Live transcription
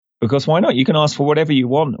Because why not? You can ask for whatever you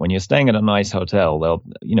want when you're staying at a nice hotel. They'll,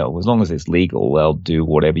 as long as it's legal, they'll do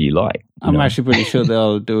whatever you like. I'm actually pretty sure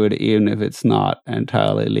they'll do it even if it's not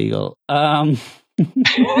entirely legal. Well,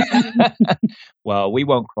 we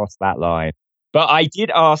won't cross that line. But I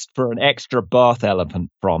did ask for an extra bath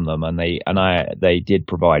elephant from them, and they did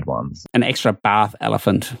provide ones. An extra bath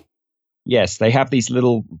elephant. Yes, they have these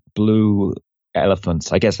little blue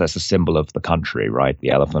elephants. I guess that's a symbol of the country, right?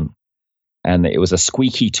 The elephant. And it was a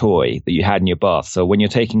squeaky toy that you had in your bath. So when you're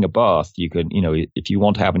taking a bath, you can, if you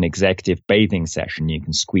want to have an executive bathing session, you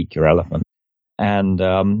can squeak your elephant. And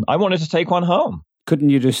I wanted to take one home. Couldn't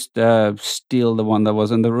you just steal the one that was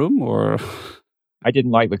in the room, or? I didn't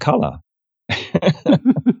like the color.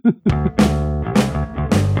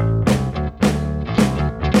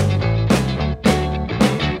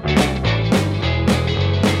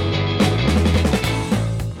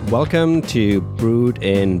 Welcome to Brewed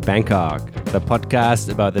in Bangkok, the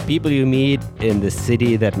podcast about the people you meet in the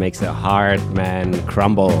city that makes a hard man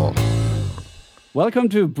crumble. Welcome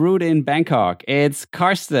to Brewed in Bangkok. It's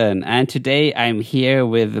Karsten, and today I'm here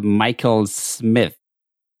with Michael Smith,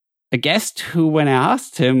 a guest who, when I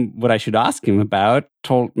asked him what I should ask him about,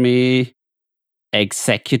 told me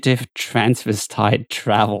executive transvestite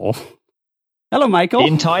travel. Hello, Michael.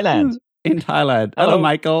 In Thailand. In Thailand. Hello,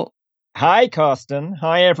 Michael. Hi, Karsten.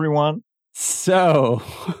 Hi, everyone. So,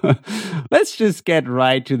 let's just get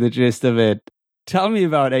right to the gist of it. Tell me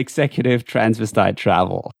about executive transvestite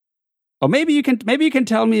travel. Or maybe you can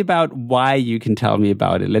tell me about why you can tell me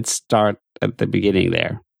about it. Let's start at the beginning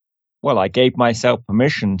there. Well, I gave myself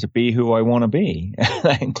permission to be who I want to be.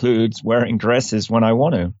 That includes wearing dresses when I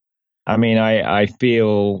want to. I mean, I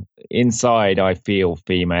feel inside, I feel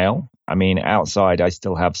female. I mean, outside, I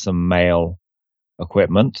still have some male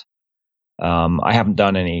equipment. I haven't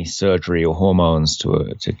done any surgery or hormones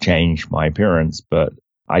to change my appearance, but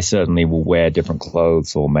I certainly will wear different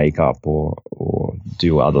clothes or makeup or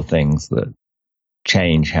do other things that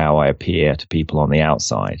change how I appear to people on the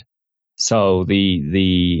outside. So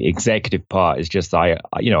the executive part is just I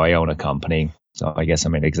own a company, so I guess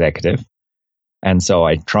I'm an executive. And so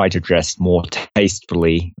I try to dress more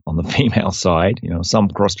tastefully on the female side. Some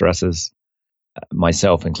cross-dressers,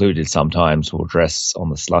 myself included, sometimes will dress on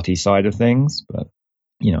the slutty side of things. But,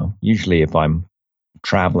 usually if I'm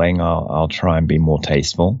traveling, I'll try and be more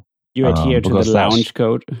tasteful. You adhere to the lounge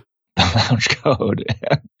code? The lounge code.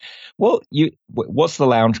 Well, what's the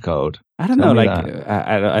lounge code? I don't know.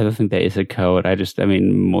 I don't think there is a code.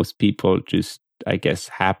 Most people just, I guess,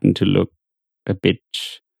 happen to look a bit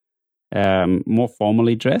more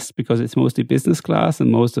formally dressed because it's mostly business class and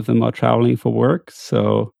most of them are traveling for work.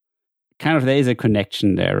 So kind of there is a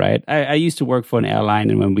connection there, right? I used to work for an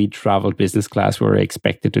airline, and when we traveled business class, we were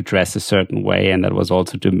expected to dress a certain way, and that was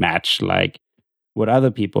also to match like what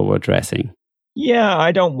other people were dressing. Yeah,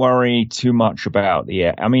 I don't worry too much about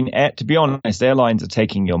to be honest, airlines are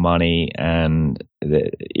taking your money, and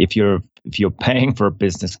if you're paying for a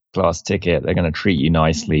business class ticket, they're going to treat you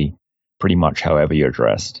nicely, pretty much however you're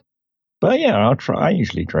dressed. But yeah, I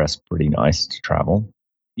usually dress pretty nice to travel.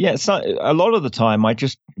 Yeah, so a lot of the time I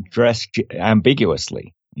just dress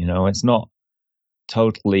ambiguously. It's not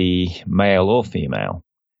totally male or female,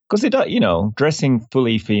 because dressing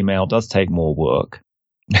fully female does take more work.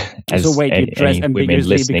 So wait, you dress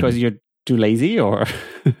ambiguously because you're too lazy, or?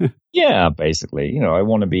 Yeah, basically. I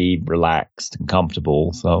want to be relaxed and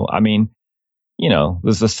comfortable. So,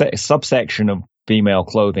 there's a subsection of female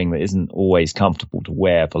clothing that isn't always comfortable to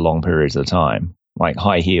wear for long periods of time. Like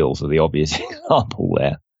high heels are the obvious example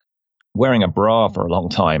there. Wearing a bra for a long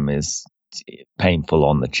time is painful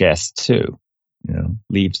on the chest too.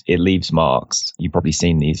 It leaves marks. You've probably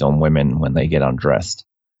seen these on women when they get undressed.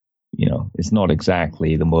 It's not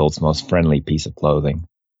exactly the world's most friendly piece of clothing.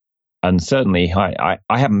 And certainly, I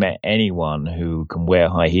haven't met anyone who can wear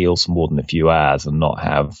high heels for more than a few hours and not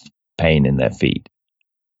have pain in their feet.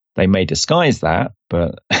 They may disguise that,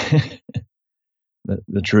 but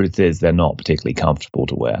the truth is they're not particularly comfortable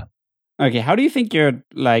to wear. Okay, how do you think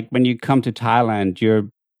when you come to Thailand, your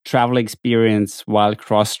travel experience while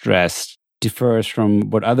cross-dressed differs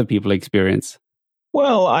from what other people experience?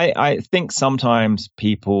 Well, I think sometimes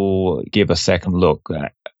people give a second look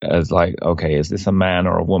as like, okay, is this a man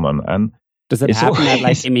or a woman? And does that happen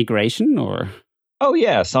at immigration or? Oh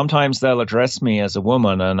yeah, sometimes they'll address me as a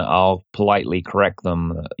woman, and I'll politely correct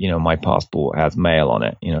them. My passport has male on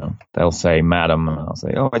it. They'll say madam, and I'll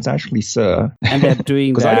say, oh, it's actually sir. And they're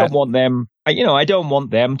doing that because I don't want them. I don't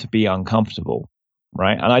want them to be uncomfortable,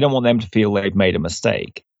 right? And I don't want them to feel they've made a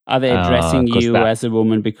mistake. Are they addressing you as a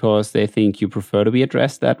woman because they think you prefer to be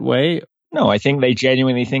addressed that way? No, I think they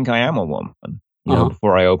genuinely think I am a woman.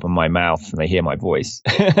 before I open my mouth and they hear my voice.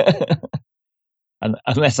 And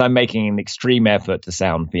unless I'm making an extreme effort to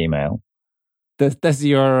sound female. Does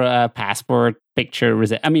your passport picture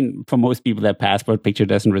I mean, for most people, their passport picture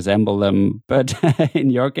doesn't resemble them, but in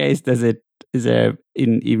your case, is there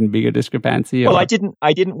an even bigger discrepancy? Well, I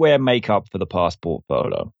didn't wear makeup for the passport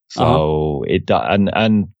photo, so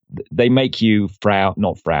and they make you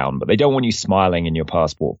not frown, but they don't want you smiling in your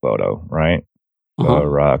passport photo, right?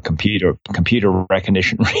 For computer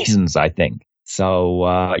recognition reasons, I think.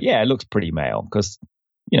 So it looks pretty male because,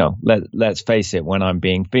 let's face it, when I'm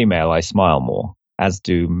being female, I smile more, as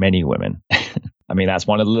do many women. I mean, that's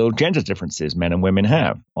one of the little gender differences men and women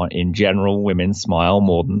have. In general, women smile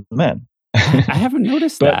more than men. I haven't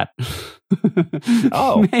noticed that.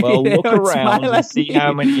 Oh, well, look around and see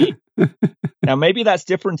how many. Now, maybe that's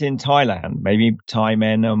different in Thailand. Maybe Thai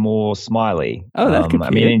men are more smiley. Oh, that could be.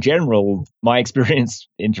 I mean, in general, my experience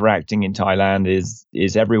interacting in Thailand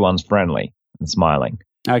is everyone's friendly and smiling.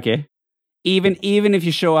 Okay. Even if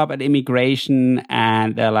you show up at immigration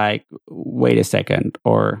and they're like, wait a second,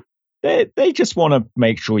 or they just want to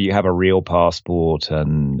make sure you have a real passport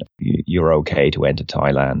and you're okay to enter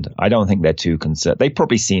Thailand. I don't think they're too concerned. They've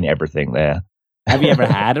probably seen everything there. Have you ever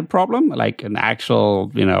had a problem, like an actual,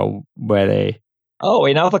 where they? Oh,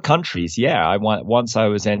 in other countries, yeah. Once I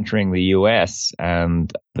was entering the US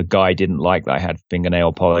and the guy didn't like that I had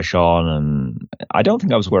fingernail polish on, and I don't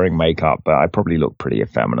think I was wearing makeup, but I probably looked pretty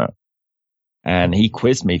effeminate. And he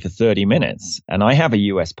quizzed me for 30 minutes, and I have a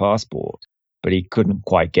US passport, but he couldn't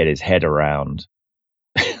quite get his head around.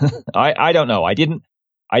 I don't know. I didn't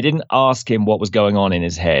ask him what was going on in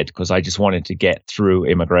his head because I just wanted to get through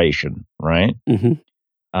immigration, right?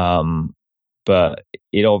 Mm-hmm. But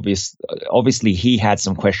it obviously he had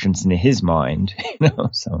some questions in his mind,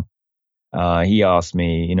 So he asked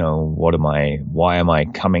me, why am I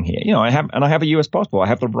coming here? I have a US passport. I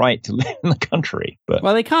have the right to live in the country. But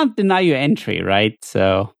well, they can't deny you entry, right?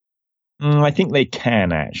 So I think they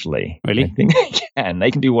can actually. Really? I think they can.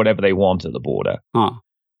 They can do whatever they want at the border. Huh.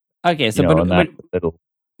 Okay, so it's a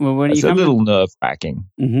little nerve-wracking.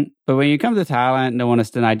 Mm-hmm. But when you come to Thailand, no one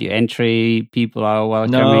has denied you entry. People are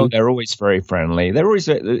welcoming. No, they're always very friendly. They're always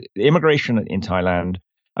immigration in Thailand.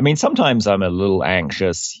 I mean, sometimes I'm a little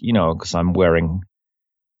anxious, because I'm wearing,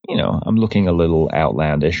 I'm looking a little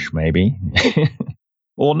outlandish, maybe,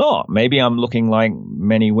 or not. Maybe I'm looking like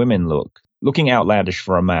many women looking outlandish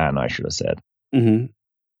for a man, I should have said. Mm-hmm.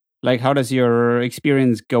 Like, how does your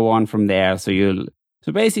experience go on from there? So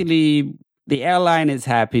basically, the airline is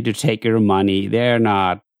happy to take your money. They're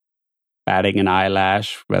not batting an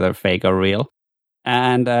eyelash, whether fake or real.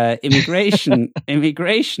 And immigration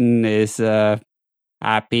is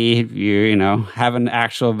happy if you have an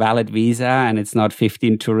actual valid visa and it's not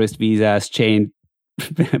 15 tourist visas chained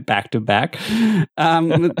back to back.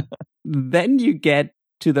 Then you get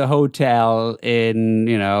to the hotel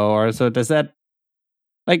or so. Does that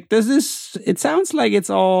it sounds like it's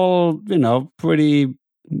all pretty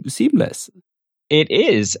seamless. It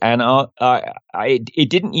is, and it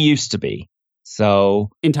didn't used to be. So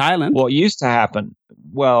in Thailand, what used to happen?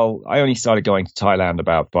 Well, I only started going to Thailand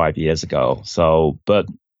about 5 years ago. But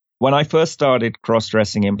when I first started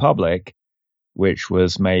cross-dressing in public, which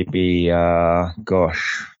was maybe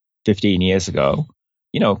 15 years ago,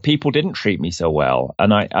 people didn't treat me so well.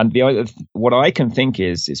 And what I can think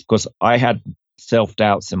is because I had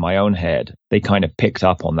self-doubts in my own head. They kind of picked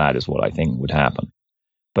up on that, is what I think would happen.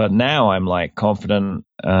 But now I'm like confident,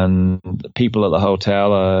 and the people at the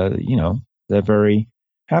hotel are, they're very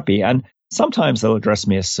happy. And sometimes they'll address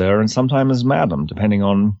me as sir and sometimes as madam, depending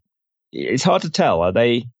on, it's hard to tell. Are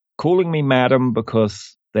they calling me madam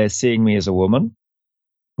because they're seeing me as a woman,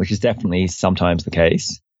 which is definitely sometimes the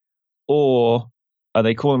case? Or are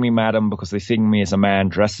they calling me madam because they're seeing me as a man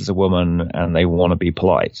dressed as a woman and they want to be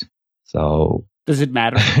polite? So does it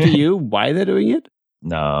matter to you why they're doing it?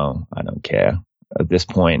 No, I don't care. At this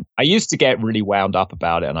point, I used to get really wound up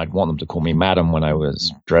about it, and I'd want them to call me madam when I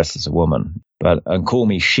was dressed as a woman, and call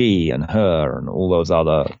me she and her and all those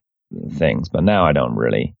other things. But now I don't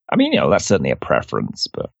really. I mean, that's certainly a preference,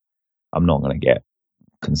 but I'm not going to get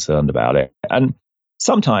concerned about it. And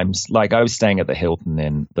sometimes, like I was staying at the Hilton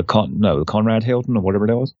in the Conrad Hilton or whatever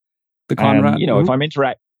it was. The Conrad. And, if I'm it's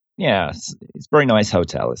a very nice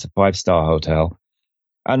hotel. It's a 5-star hotel.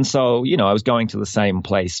 And so, I was going to the same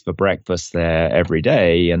place for breakfast there every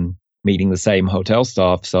day and meeting the same hotel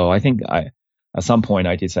staff. So I think at some point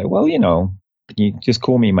I did say, well, can you just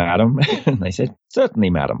call me madam? And they said,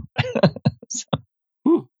 certainly, madam.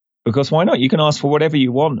 Because why not? You can ask for whatever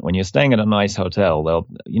you want when you're staying at a nice hotel. They'll,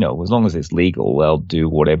 as long as it's legal, they'll do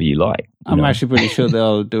whatever you like. I'm actually pretty sure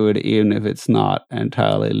they'll do it even if it's not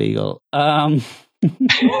entirely legal.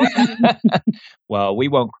 Well, we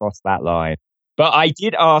won't cross that line. But I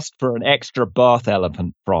did ask for an extra bath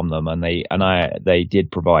elephant from them, and they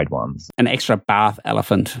did provide ones. An extra bath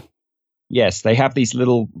elephant. Yes, they have these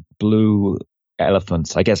little blue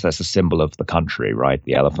elephants. I guess that's a symbol of the country, right?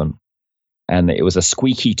 The elephant. And it was a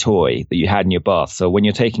squeaky toy that you had in your bath. So when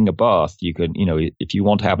you're taking a bath, you can, if you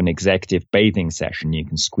want to have an executive bathing session, you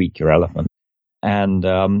can squeak your elephant. And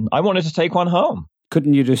I wanted to take one home.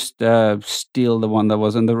 Couldn't you just steal the one that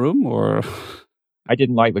was in the room, or? I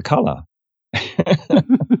didn't like the color.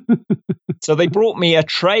 So they brought me a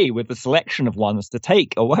tray with a selection of ones to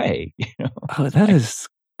take away. Oh, that is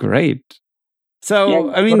great. So,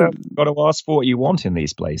 yeah, I mean, got to ask for what you want in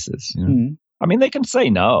these places. I mean, they can say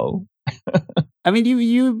no. I mean,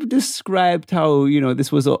 you described how,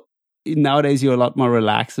 this was, nowadays you're a lot more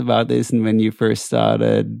relaxed about this. And when you first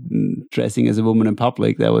started dressing as a woman in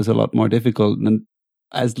public, that was a lot more difficult than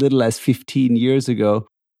as little as 15 years ago.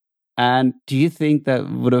 And do you think that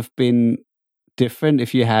would have been different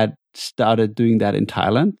if you had started doing that in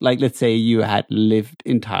Thailand? Like, let's say you had lived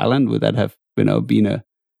in Thailand, would that have, been a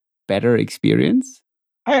better experience?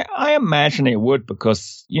 I imagine it would,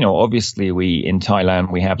 because, obviously in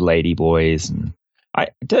Thailand, we have ladyboys, and I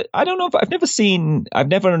don't know if I've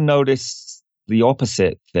never noticed the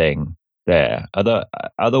opposite thing there. Are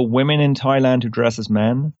there women in Thailand who dress as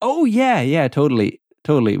men? Oh, yeah, totally.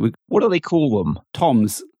 What do they call them?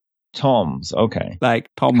 Toms. Toms, okay. Like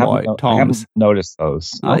tomboy, Toms. I haven't noticed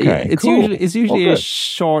those. Okay, it's cool. usually a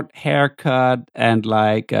short haircut and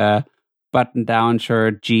like button-down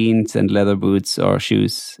shirt, jeans, and leather boots or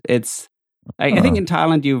shoes. It's I think in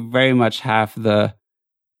Thailand you very much have the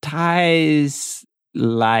Thais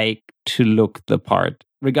like to look the part,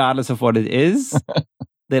 regardless of what it is.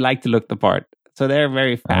 They like to look the part, so they're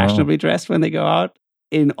very fashionably dressed when they go out.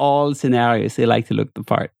 In all scenarios, they like to look the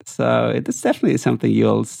part. So it's definitely something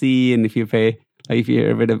you'll see, and if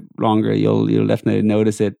you're a bit longer, you'll definitely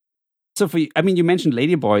notice it. So you mentioned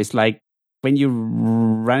ladyboys, like, when you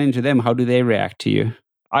run into them, how do they react to you?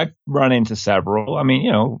 I've run into several. I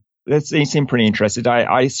mean, they seem pretty interested.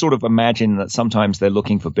 I sort of imagine that sometimes they're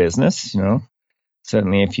looking for business,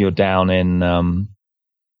 Certainly if you're down in,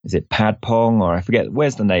 is it Patpong, or I forget,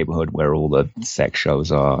 where's the neighborhood where all the sex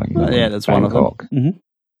shows are? Yeah, that's Bangkok. One of them. Mm-hmm.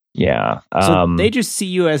 Yeah. So they just see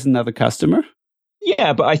you as another customer?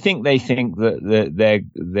 Yeah, but I think they think that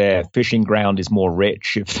their fishing ground is more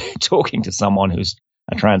rich if they're talking to someone who's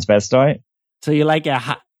a transvestite. So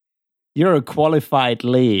you're a qualified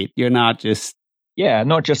lead. You're not just... Yeah,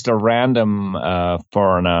 not just a random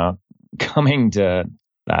foreigner coming to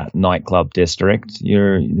that nightclub district.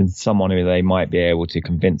 You're someone who they might be able to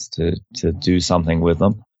convince to do something with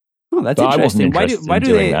them. Oh, that's interesting.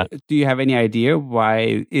 Do you have any idea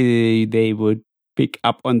why they would pick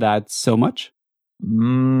up on that so much?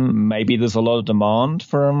 Maybe there's a lot of demand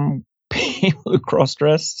from people who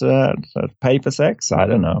cross-dress to pay for sex. I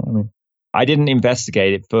don't know. I mean, I didn't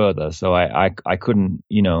investigate it further, so I couldn't,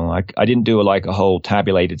 I didn't do a whole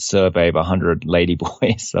tabulated survey of 100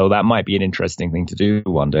 ladyboys. So that might be an interesting thing to do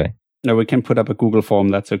one day. No, we can put up a Google form.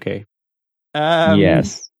 That's okay.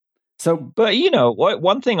 Yes. So, but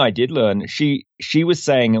one thing I did learn, she was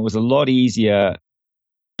saying it was a lot easier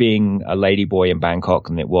being a ladyboy in Bangkok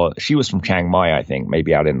than it was. She was from Chiang Mai, I think,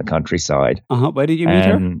 maybe out in the countryside. Where did you meet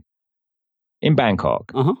her? In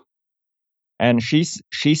Bangkok. And she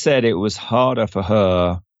said it was harder for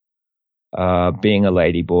her being a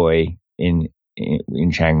ladyboy in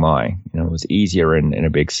Chiang Mai. It was easier in a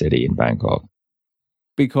big city in Bangkok.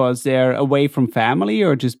 Because they're away from family,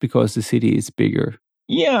 or just because the city is bigger?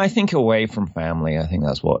 Yeah, I think away from family. I think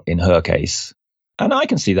that's what, in her case. And I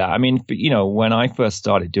can see that. I mean, when I first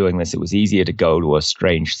started doing this, it was easier to go to a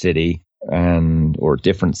strange city or a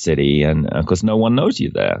different city, and because no one knows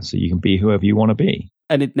you there, so you can be whoever you want to be.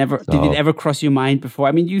 And did it ever cross your mind before?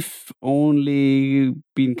 I mean, you've only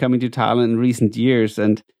been coming to Thailand in recent years,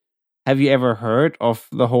 and have you ever heard of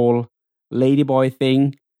the whole ladyboy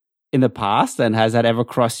thing in the past? And has that ever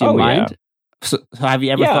crossed your mind? Yeah. So have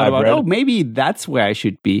you ever thought about, maybe that's where I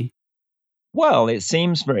should be? Well, it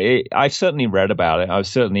seems I've certainly read about it. I was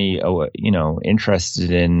certainly,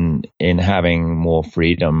 interested in having more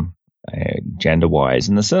freedom, gender-wise.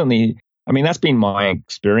 And there's certainly, I mean, that's been my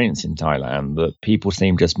experience in Thailand, that people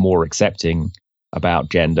seem just more accepting about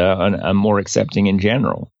gender and more accepting in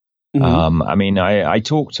general. Mm-hmm. I mean, I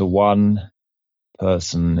talked to one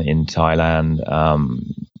person in Thailand,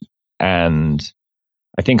 and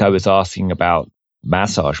I think I was asking about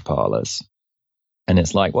massage parlors. And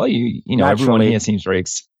it's like, well, you know, everyone here seems very,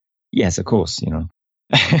 yes, of course, you know,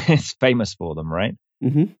 it's famous for them, right?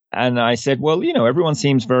 Mm-hmm. And I said, well, you know, everyone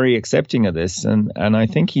seems very accepting of this. And I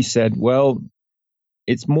think he said, well,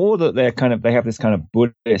 it's more that they have this kind of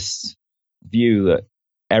Buddhist view that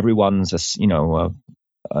everyone's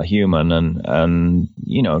a human and,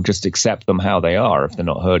 you know, just accept them how they are if they're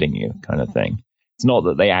not hurting you kind of thing. It's not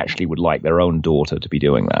that they actually would like their own daughter to be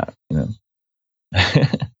doing that, you know.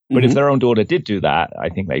 But if their own daughter did do that, I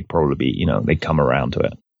think they'd probably be, you know, they'd come around to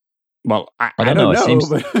it. Well, I don't know.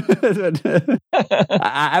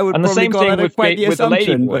 I would and the probably same call thing that with quite the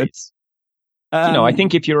assumption. the lady boys. You know, I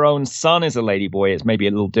think if your own son is a lady boy, it's maybe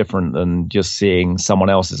a little different than just seeing someone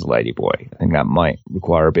else as a lady boy. I think that might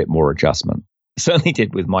require a bit more adjustment. Certainly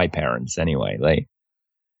did with my parents anyway.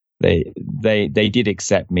 They did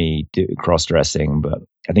accept me cross-dressing, but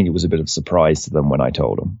I think it was a bit of a surprise to them when I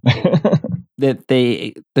told them.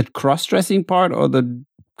 The cross-dressing part or the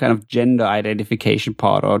kind of gender identification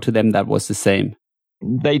part, or to them that was the same?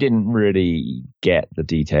 They didn't really get the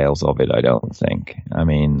details of it, I don't think. I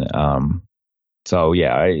mean, so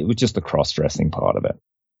yeah, it was just the cross-dressing part of it.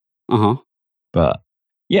 Uh-huh. But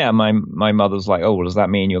yeah, my mother's like, oh, well, does that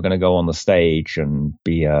mean you're going to go on the stage and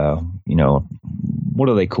be you know, what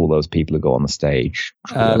do they call those people who go on the stage?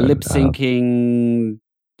 Lip syncing,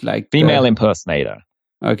 like female impersonator.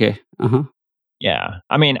 Okay. Uh-huh. Yeah.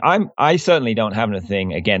 I mean, I certainly don't have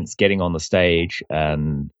anything against getting on the stage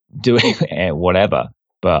and doing whatever,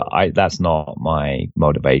 but that's not my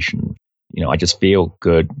motivation. You know, I just feel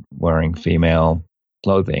good wearing female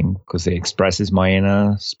clothing because it expresses my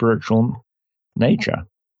inner spiritual nature.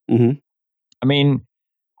 Mm-hmm. I mean,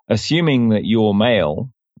 assuming that you're male,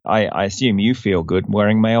 I assume you feel good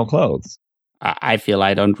wearing male clothes. I feel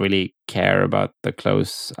I don't really care about the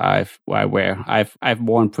clothes I wear. I've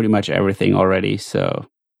worn pretty much everything already. So,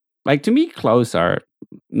 like, to me, clothes are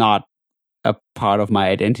not a part of my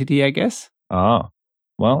identity, I guess. Ah,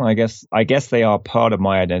 well, I guess they are part of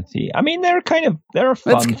my identity. I mean, they're a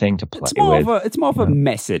fun thing to play with. It's more of a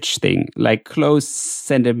message thing. Like, clothes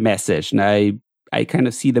send a message, and I kind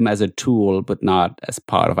of see them as a tool, but not as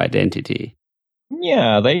part of identity.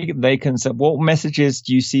 Yeah, they can. What messages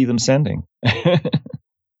do you see them sending?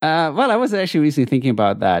 Well, I was actually recently thinking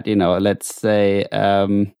about that. You know, let's say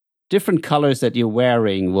different colors that you're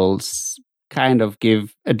wearing will kind of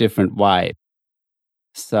give a different vibe.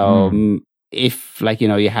 So if, like, you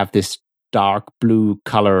know, you have this dark blue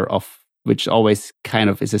color which always kind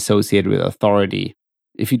of is associated with authority.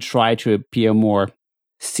 If you try to appear more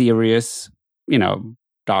serious, you know,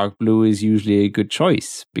 dark blue is usually a good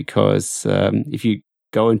choice because if you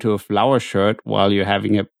go into a flower shirt while you're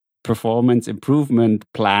having a performance improvement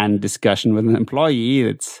plan discussion with an employee,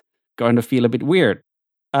 it's going to feel a bit weird.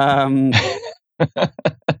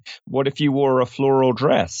 What if you wore a floral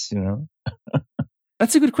dress, you know?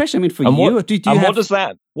 That's a good question. I mean, for you, what does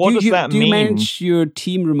that mean? Do you manage your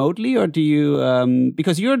team remotely, or do you,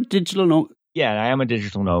 because you're a digital nomad? Yeah, I am a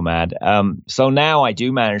digital nomad. So now I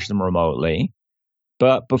do manage them remotely.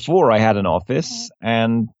 But before I had an office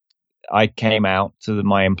and I came out to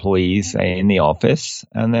my employees in the office,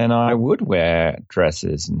 and then I would wear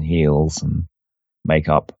dresses and heels and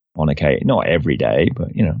makeup on occasion. Not every day,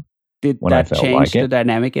 but, you know, did when that I felt change like the it.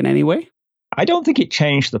 dynamic in any way? I don't think it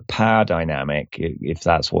changed the power dynamic, if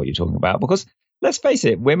that's what you're talking about, because let's face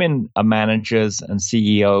it, women are managers and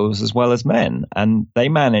CEOs as well as men, and they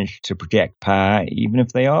manage to project power even if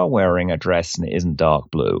they are wearing a dress and it isn't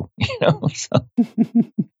dark blue, you know.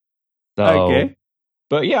 Okay.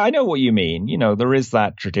 But yeah, I know what you mean. You know, there is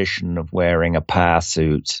that tradition of wearing a power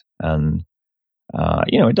suit, and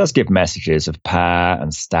you know, it does give messages of power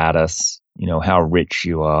and status. You know, how rich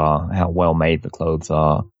you are, how well made the clothes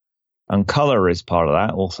are. And color is part of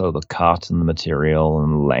that. Also the cut and the material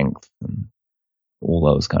and length and all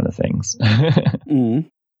those kind of things.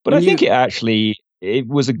 But I think it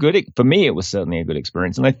was for me, it was certainly a good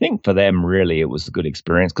experience. And I think for them, really, it was a good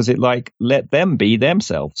experience because it let them be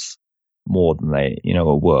themselves more than they, you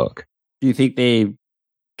know, at work. Do you think they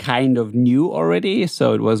kind of knew already?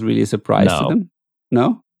 So it was really a surprise to them?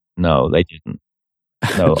 No? No, they didn't.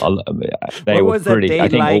 No, what was that day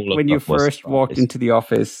like when you first walked into the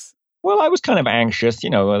office? Well, I was kind of anxious. You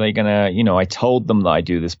know, are they gonna? You know, I told them that I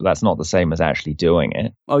do this, but that's not the same as actually doing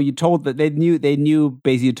it. Oh, you told that they knew.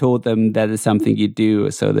 Basically, you told them that is something you do,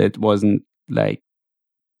 so that it wasn't like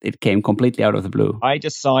it came completely out of the blue. I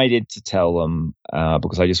decided to tell them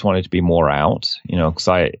because I just wanted to be more out. You know, because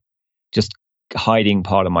I just hiding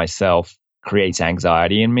part of myself creates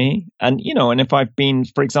anxiety in me. And, you know, and if I've been,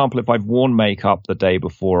 for example, if I've worn makeup the day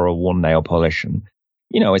before or worn nail polish and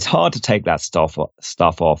it's hard to take that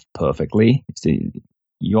stuff off perfectly.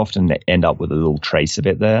 You often end up with a little trace of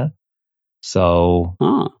it there. So,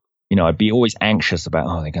 I'd be always anxious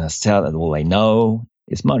about, they're going to tell it all they know.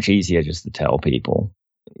 It's much easier just to tell people.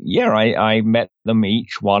 Yeah, I met them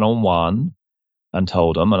each one-on-one and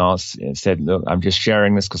told them, and I said, look, I'm just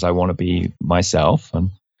sharing this because I want to be myself.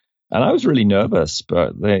 And I was really nervous,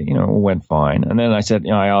 but they, all went fine. And then I said,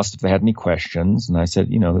 I asked if they had any questions, and I said,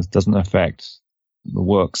 this doesn't affect the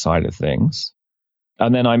work side of things.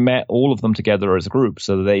 And then I met all of them together as a group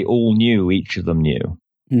so that they all knew, each of them knew.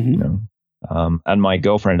 Mm-hmm. And my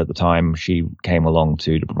girlfriend at the time, she came along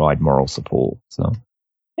to provide moral support. So,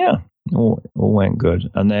 yeah, all went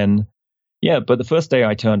good. And then, but the first day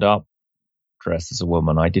I turned up dressed as a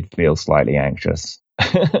woman, I did feel slightly anxious.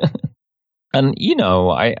 And,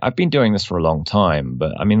 I've been doing this for a long time,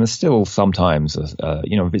 but I mean, there's still sometimes,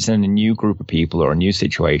 if it's in a new group of people or a new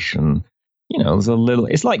situation, there's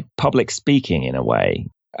it's like public speaking in a way.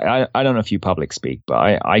 I don't know if you public speak, but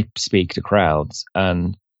I speak to crowds,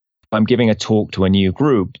 and if I'm giving a talk to a new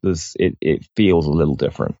group, it feels a little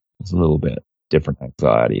different. There's a little bit different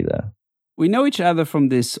anxiety there. We know each other from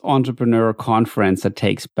this entrepreneur conference that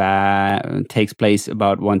takes place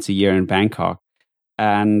about once a year in Bangkok.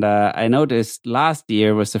 And I noticed last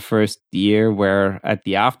year was the first year where at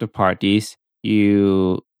the after parties,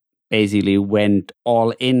 you basically went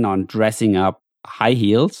all in on dressing up high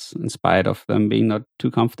heels, in spite of them being not too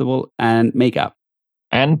comfortable, and makeup.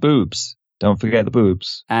 And boobs. Don't forget the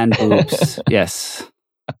boobs. And boobs, yes.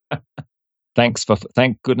 Thank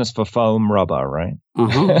goodness for foam rubber, right?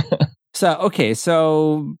 Uh-huh.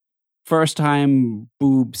 So first time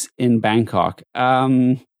boobs in Bangkok.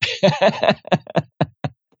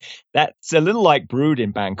 That's a little like brewed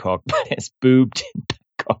in Bangkok, but it's boobed in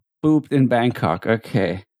Bangkok. Boobed in Bangkok.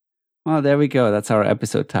 Okay. Well, there we go. That's our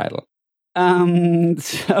episode title.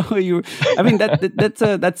 That's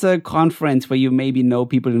a conference where you maybe know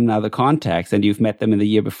people in other contexts and you've met them in the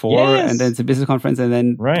year before, yes. And then it's a business conference, and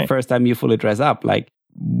then the first time you fully dress up. Like,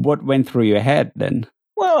 what went through your head then?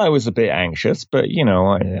 Well, I was a bit anxious, but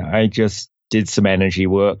I just did some energy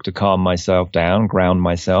work to calm myself down, ground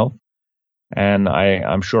myself. And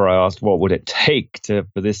I'm sure I asked, what would it take for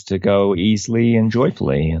this to go easily and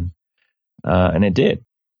joyfully? And it did.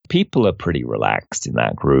 People are pretty relaxed in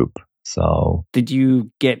that group. So did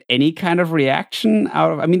you get any kind of reaction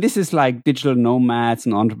out of, I mean, this is like digital nomads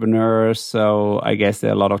and entrepreneurs. So I guess there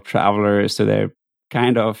are a lot of travelers. So they're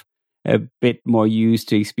kind of a bit more used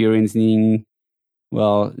to experiencing,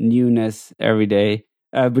 newness every day.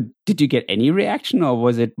 But did you get any reaction, or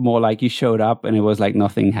was it more like you showed up and it was like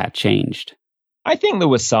nothing had changed? I think there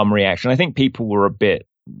was some reaction. I think people were a bit,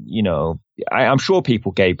 I'm sure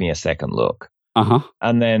people gave me a second look. Uh-huh.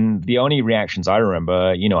 And then the only reactions I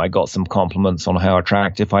remember, I got some compliments on how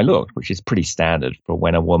attractive I looked, which is pretty standard for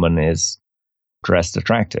when a woman is dressed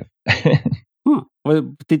attractive. Huh.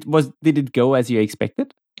 Well, did it go as you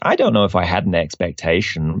expected? I don't know if I had an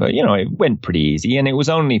expectation, but it went pretty easy, and it was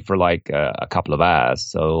only for like a couple of hours.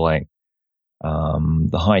 So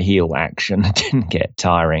the high heel action didn't get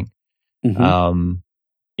tiring. Mm-hmm.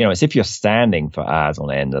 It's if you're standing for hours on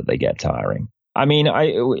end that they get tiring. I mean,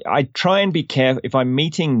 I try and be careful. If I'm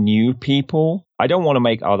meeting new people, I don't want to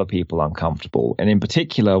make other people uncomfortable. And in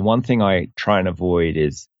particular, one thing I try and avoid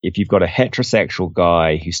is if you've got a heterosexual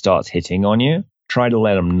guy who starts hitting on you, try to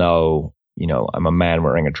let them know, I'm a man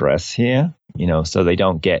wearing a dress here, so they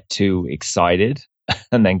don't get too excited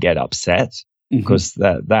and then get upset, because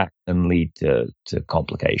that can lead to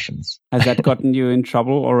complications. Has that gotten you in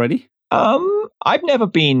trouble already? I've never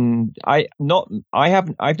been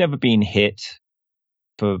hit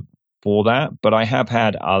for that, but I have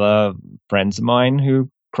had other friends of mine who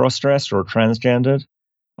cross-dressed or transgendered,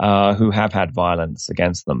 who have had violence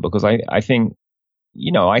against them, because I think,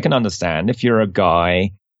 I can understand if you're a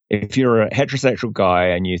heterosexual guy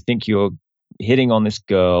and you think you're hitting on this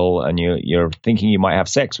girl and you're thinking you might have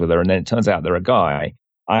sex with her, and then it turns out they're a guy.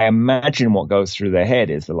 I imagine what goes through their head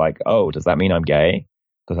is they're like, oh, does that mean I'm gay?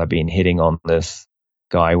 Because I've been hitting on this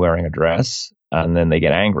guy wearing a dress, and then they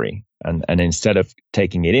get angry. And instead of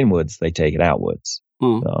taking it inwards, they take it outwards.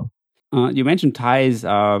 So. You mentioned Thais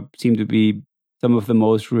seem to be some of the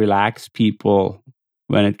most relaxed people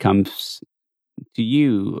when it comes to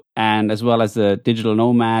you, and as well as the digital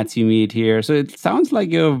nomads you meet here. So it sounds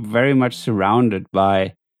like you're very much surrounded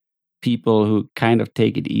by people who kind of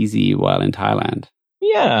take it easy while in Thailand.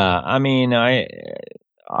 Yeah, I mean, I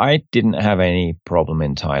didn't have any problem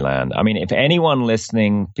in Thailand. I mean, if anyone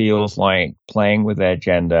listening feels like playing with their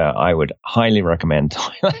gender, I would highly recommend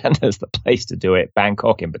Thailand as the place to do it,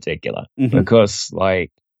 Bangkok in particular, because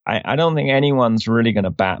I don't think anyone's really going to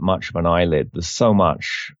bat much of an eyelid. There's so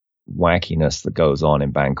much wackiness that goes on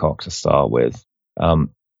in Bangkok to start with. And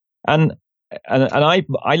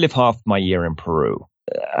I live half my year in Peru,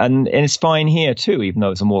 and it's fine here too, even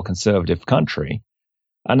though it's a more conservative country.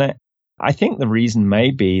 And I think the reason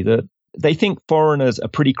may be that they think foreigners are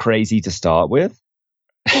pretty crazy to start with.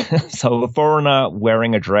 So a foreigner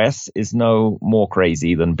wearing a dress is no more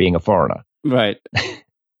crazy than being a foreigner. Right.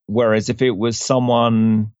 Whereas if it was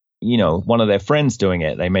someone, one of their friends doing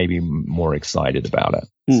it, they may be more excited about it.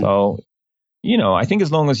 So, I think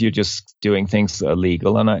as long as you're just doing things that are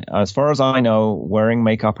legal, and as far as I know, wearing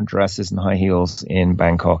makeup and dresses and high heels in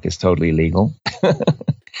Bangkok is totally legal,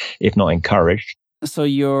 if not encouraged. So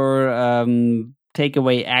your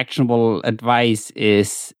takeaway actionable advice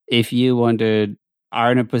is, if you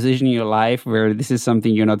are in a position in your life where this is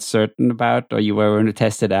something you're not certain about, or you want to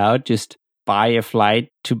test it out, just buy a flight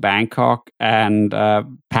to Bangkok and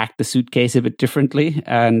pack the suitcase a bit differently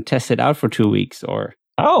and test it out for 2 weeks, or...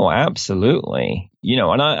 Oh, absolutely.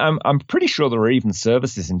 And I'm pretty sure there are even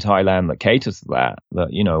services in Thailand that cater to that,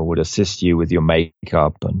 would assist you with your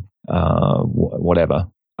makeup and whatever.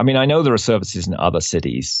 I mean, I know there are services in other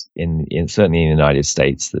cities, certainly in the United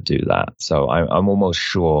States, that do that. So I'm almost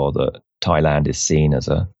sure that Thailand is seen as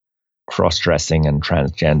a cross-dressing and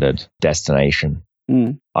transgendered destination.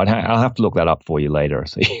 I'll have to look that up for you later.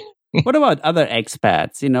 So. What about other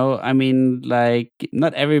expats? I mean, like,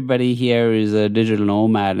 not everybody here is a digital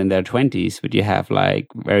nomad in their 20s, but you have like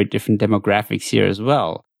very different demographics here as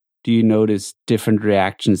well. Do you notice different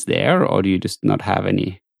reactions there, or do you just not have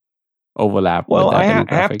any overlap? Well, I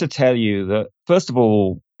have to tell you that, first of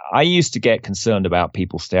all, I used to get concerned about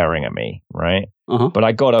people staring at me, right? But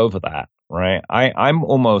I got over that, right? I'm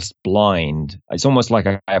almost blind. It's almost like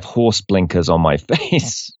I have horse blinkers on my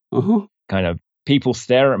face. Kind of. People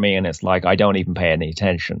stare at me and it's like I don't even pay any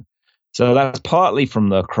attention. So that's partly from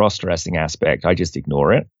the cross-dressing aspect. I just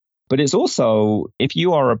ignore it. But it's also, if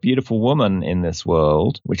you are a beautiful woman in this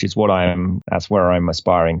world, which is that's where I'm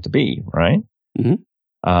aspiring to be, right?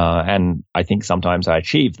 And I think sometimes I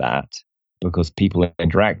achieve that because people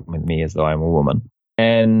interact with me as though I'm a woman.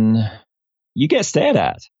 And you get stared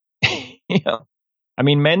at. I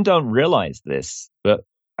mean, men don't realize this, but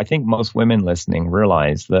I think most women listening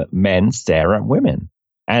realize that men stare at women.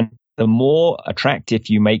 And the more attractive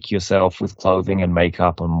you make yourself with clothing and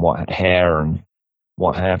makeup and hair and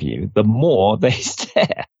what have you, the more they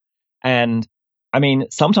stare. And I mean,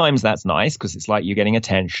 sometimes that's nice because it's like you're getting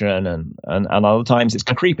attention, and other times it's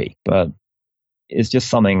creepy, but it's just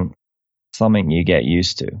something you get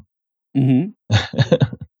used to.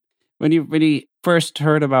 When you first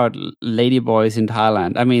heard about ladyboys in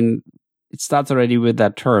Thailand, I mean, it starts already with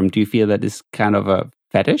that term. Do you feel that is kind of a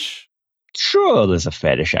fetish? Sure, there's a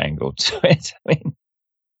fetish angle to it. I mean,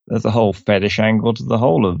 there's a whole fetish angle to the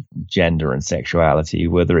whole of gender and sexuality,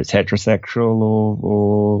 whether it's heterosexual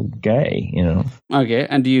or gay, Okay,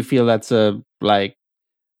 and do you feel that's do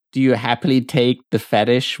you happily take the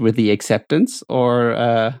fetish with the acceptance,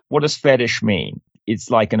 or... What does fetish mean?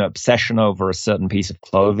 It's like an obsession over a certain piece of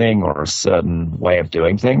clothing or a certain way of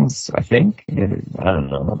doing things, I think. I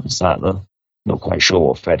don't know. Not quite sure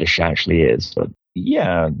what fetish actually is. But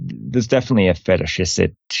yeah, there's definitely a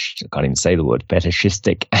fetishistic, I can't even say the word,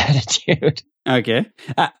 fetishistic attitude. Okay.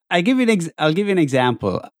 I'll give you an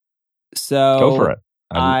example. So go for it.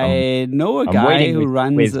 I know a guy who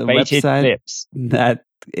runs a website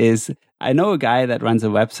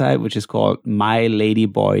which is called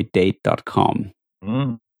myladyboydate.com.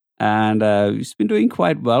 And he's been doing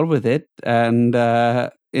quite well with it. And,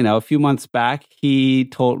 a few months back, he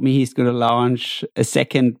told me he's going to launch a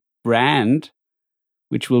second brand,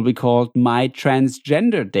 which will be called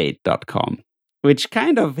mytransgenderdate.com, which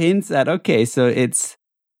kind of hints at, okay, so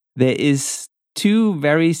there is two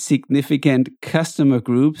very significant customer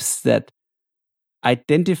groups that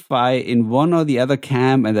identify in one or the other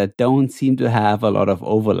camp and that don't seem to have a lot of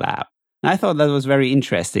overlap. And I thought that was very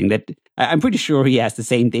interesting. That I'm pretty sure he has the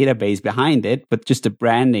same database behind it, but just the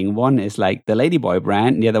branding. One is like the Ladyboy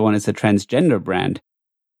brand, and the other one is a transgender brand.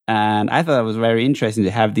 And I thought it was very interesting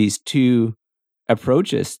to have these two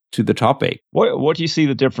approaches to the topic. What do you see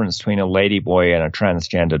the difference between a ladyboy and a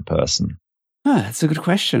transgendered person? That's a good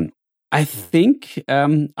question. I think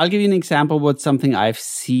I'll give you an example. What something I've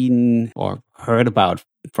seen or heard about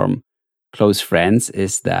from close friends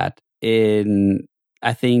is that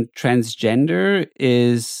I think transgender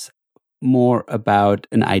is more about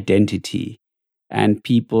an identity, and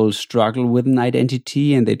people struggle with an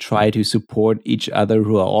identity and they try to support each other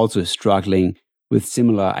who are also struggling with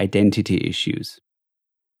similar identity issues.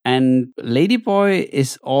 And Ladyboy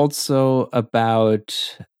is also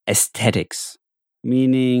about aesthetics,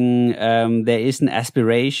 meaning there is an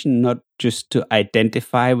aspiration not just to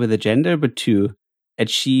identify with a gender, but to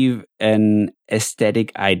achieve an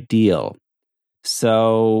aesthetic ideal.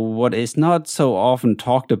 So what is not so often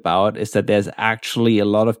talked about is that there's actually a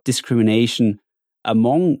lot of discrimination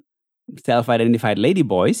among self-identified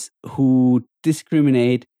ladyboys who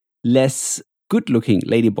discriminate less good-looking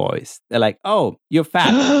ladyboys. They're like, "Oh, you're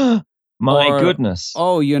fat." My goodness.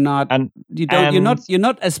 Oh, you're not. You're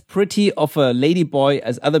not as pretty of a ladyboy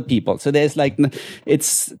as other people. So there's like, there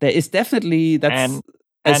is definitely that's.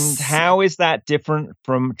 And how is that different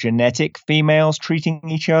from genetic females treating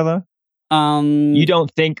each other? You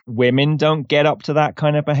don't think women don't get up to that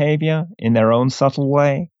kind of behavior in their own subtle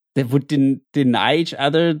way? They would deny each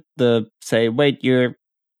other say, wait, you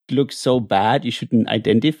look so bad, you shouldn't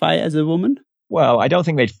identify as a woman? Well, I don't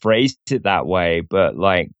think they'd phrased it that way, but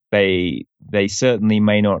like they certainly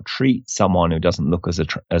may not treat someone who doesn't look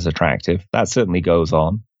as attractive. That certainly goes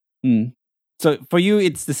on. So for you,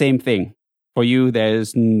 it's the same thing. For you,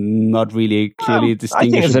 there's not really clearly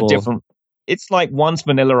distinguishable. I think it's a different. It's like one's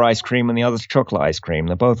vanilla ice cream and the other's chocolate ice cream.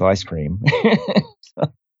 They're both ice cream.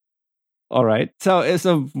 All right. So if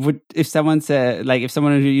someone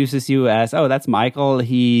introduces you as, oh, that's Michael,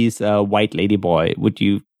 he's a white ladyboy, would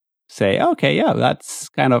you say, okay, yeah, that's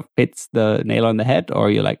kind of hits the nail on the head? Or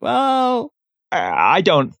you're like, well, I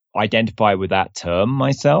don't identify with that term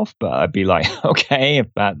myself, but I'd be like, okay, if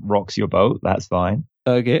that rocks your boat, that's fine.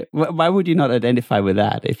 Okay. Why would you not identify with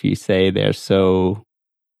that if you say they're so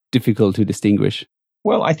difficult to distinguish?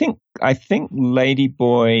 Well, I think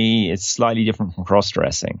ladyboy is slightly different from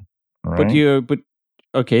cross-dressing. Right? You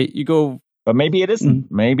go. But maybe it isn't.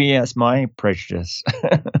 Maybe that's my prejudice.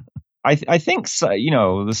 I think so. You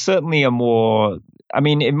know, there's certainly a more. I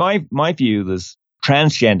mean, in my view, there's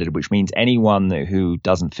transgendered, which means anyone who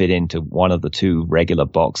doesn't fit into one of the two regular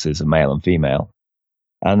boxes of male and female.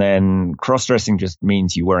 And then cross-dressing just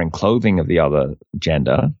means you're wearing clothing of the other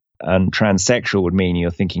gender. And transsexual would mean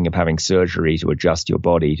you're thinking of having surgery to adjust your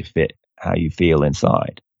body to fit how you feel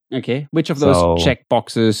inside. Okay. Which of those check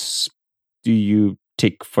boxes do you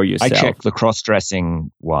tick for yourself? I check the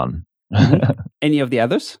cross-dressing one. Any of the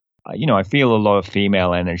others? I feel a lot of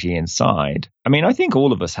female energy inside. I mean, I think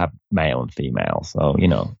all of us have male and female. So,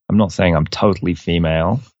 I'm not saying I'm totally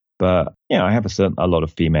female, but, I have a lot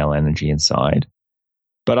of female energy inside.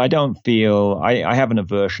 But I don't feel, I have an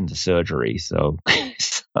aversion to surgery,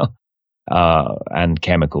 and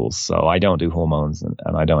chemicals. So I don't do hormones and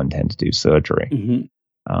I don't intend to do surgery.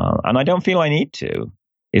 And I don't feel I need to.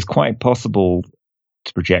 It's quite possible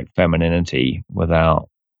to project femininity without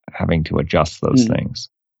having to adjust those things,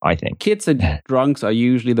 I think. Kids and drunks are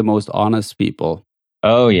usually the most honest people.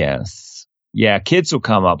 Oh, yes. Yeah, kids will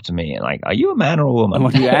come up to me and like, are you a man or a woman? And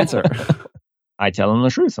what do you answer? I tell them the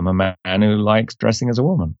truth. I'm a man who likes dressing as a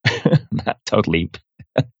woman. That totally.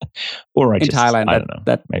 Or in Thailand, I don't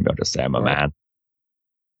know. Maybe I'll just say I'm a man.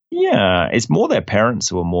 Yeah, it's more their parents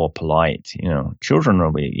who are more polite. Children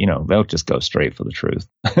will be, they'll just go straight for the truth.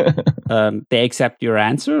 They accept your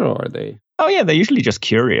answer, or they? Oh yeah, they're usually just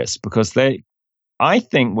curious because I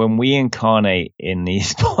think when we incarnate in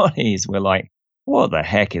these bodies, we're like, what the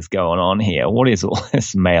heck is going on here? What is all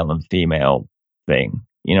this male and female thing?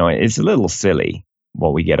 It's a little silly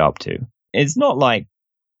what we get up to. It's not like,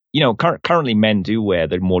 currently men do wear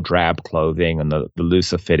the more drab clothing and the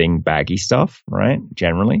looser fitting baggy stuff, right?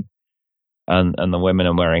 Generally. And the women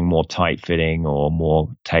are wearing more tight fitting or more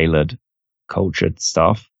tailored, cultured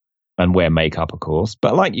stuff and wear makeup, of course.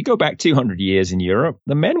 But like you go back 200 years in Europe,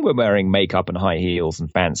 the men were wearing makeup and high heels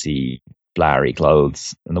and fancy flowery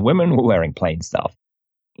clothes and the women were wearing plain stuff.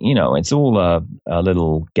 It's all a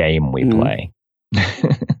little game we play.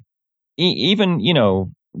 Even,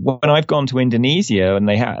 when I've gone to Indonesia and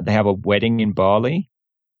they have a wedding in Bali,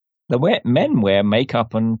 the men wear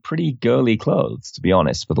makeup and pretty girly clothes, to be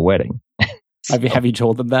honest, for the wedding. Have you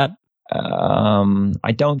told them that?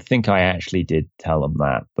 I don't think I actually did tell him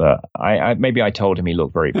that, but maybe I told him he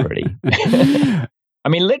looked very pretty. I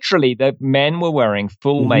mean, literally, the men were wearing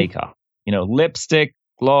full makeup, lipstick,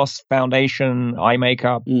 gloss, foundation, eye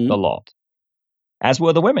makeup, the lot. As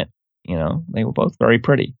were the women, they were both very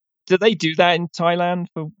pretty. Do they do that in Thailand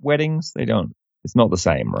for weddings? They don't. It's not the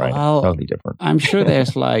same, right? Well, it's totally different. I'm sure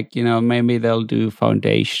there's like, maybe they'll do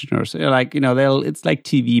foundation or so, like, it's like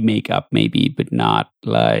TV makeup maybe, but not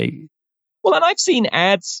like. Well, and I've seen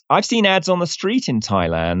ads on the street in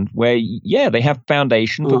Thailand where, they have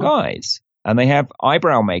foundation for guys and they have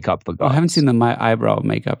eyebrow makeup for guys. I haven't seen the eyebrow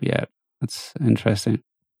makeup yet. That's interesting.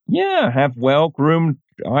 Yeah, have well-groomed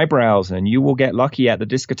eyebrows and you will get lucky at the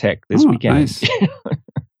discotheque this weekend. Nice.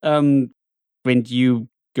 When you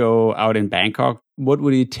go out in Bangkok, what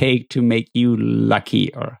would it take to make you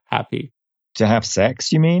lucky or happy? To have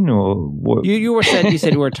sex, you mean? Or what? You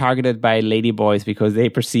said you were targeted by ladyboys because they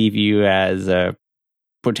perceive you as a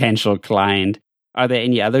potential client. Are there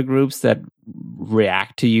any other groups that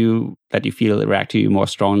react to you, that you feel react to you more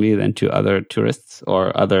strongly than to other tourists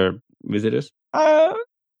or other visitors?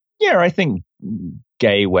 Yeah, I think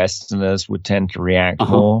gay Westerners would tend to react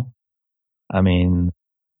more. I mean,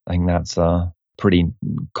 I think that's a pretty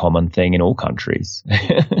common thing in all countries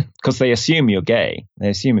because they assume you're gay. They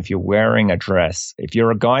assume if you're wearing a dress, if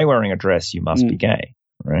you're a guy wearing a dress, you must be gay,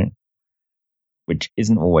 right? Which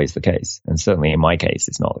isn't always the case. And certainly in my case,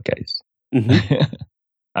 it's not the case. Mm-hmm.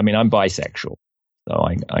 I mean, I'm bisexual, so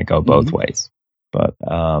I go both ways. But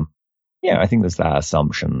yeah, I think there's that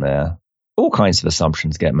assumption there. All kinds of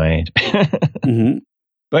assumptions get made.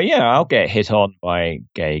 But yeah, I'll get hit on by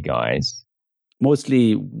gay guys.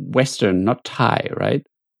 Mostly Western, not Thai, right?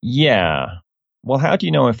 Yeah. Well, how do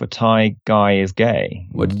you know if a Thai guy is gay?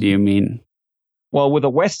 What do you mean? Well, with a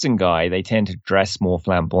Western guy, they tend to dress more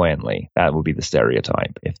flamboyantly. That would be the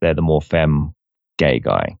stereotype. If they're the more femme gay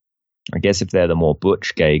guy. I guess if they're the more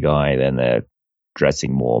butch gay guy, then they're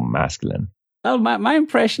dressing more masculine. Well, my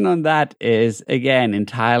impression on that is, again, in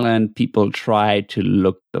Thailand, people try to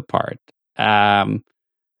look the part.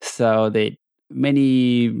 So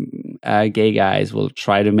many gay guys will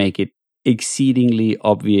try to make it exceedingly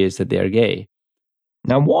obvious that they're gay.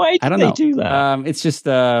 Now, why do they do that? It's just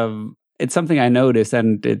it's something I noticed,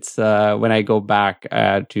 and it's when I go back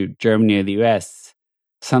to Germany or the US,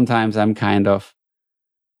 sometimes I'm kind of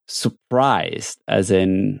surprised, as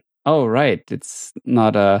in, oh, right, it's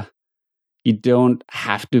not you don't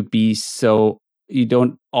have to be so, you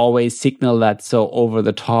don't always signal that so over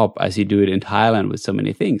the top as you do it in Thailand with so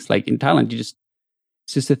many things. Like in Thailand, it's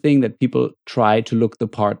just a thing that people try to look the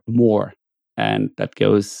part more. And that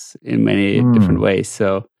goes in many different ways.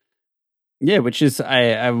 So, yeah, which is,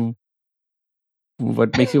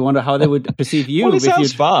 what makes you wonder how they would perceive you. Well, it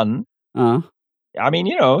sounds fun. I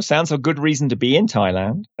mean, sounds a good reason to be in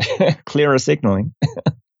Thailand. Clearer signaling.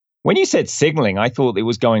 When you said signaling, I thought it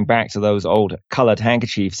was going back to those old colored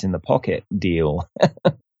handkerchiefs in the pocket deal.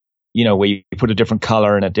 Where you put a different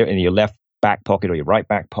color in your left back pocket or your right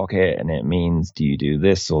back pocket, and it means, do you do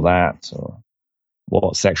this or that? Or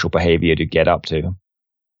what sexual behavior to get up to?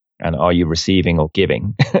 And are you receiving or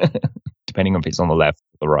giving? Depending on if it's on the left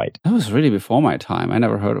or the right. That was really before my time. I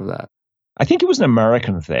never heard of that. I think it was an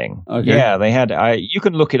American thing. Okay. Yeah, they had. You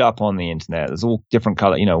can look it up on the internet. There's all different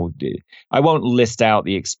color. I won't list out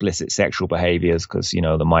the explicit sexual behaviors because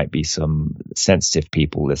there might be some sensitive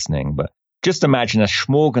people listening. But just imagine a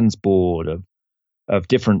smorgasbord of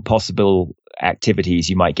different possible activities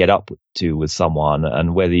you might get up to with someone,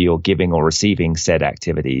 and whether you're giving or receiving said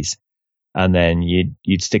activities. And then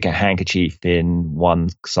you'd stick a handkerchief in one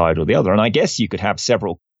side or the other. And I guess you could have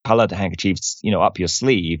several colored handkerchiefs, up your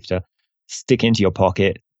sleeve to stick into your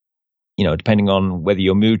pocket, depending on whether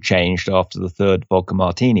your mood changed after the third vodka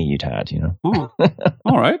martini you'd had, Oh,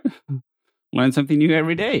 all right. Learn something new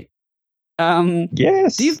every day.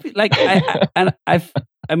 Yes. Do you feel like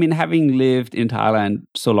having lived in Thailand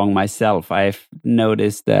so long myself, I've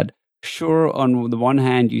noticed that, sure, on the one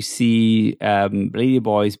hand, you see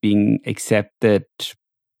ladyboys being accepted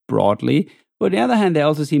broadly, but on the other hand, there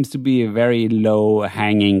also seems to be a very low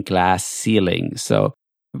hanging glass ceiling. So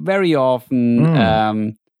very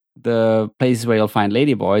often, the places where you'll find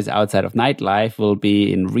ladyboys outside of nightlife will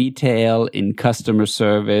be in retail, in customer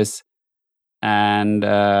service, and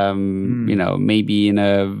maybe in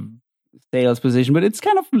a sales position. But it's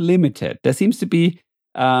kind of limited. There seems to be.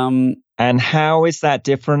 And how is that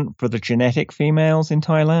different for the genetic females in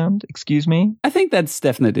Thailand? Excuse me? I think that's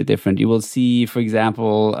definitely different. You will see, for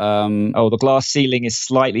example... the glass ceiling is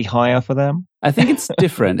slightly higher for them? I think it's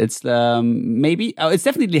different. It's it's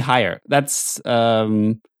definitely higher. That's...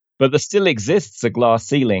 But there still exists a glass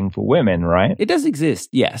ceiling for women, right? It does exist,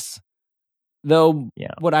 yes. Though,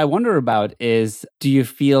 what I wonder about is, do you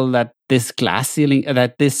feel that this glass ceiling,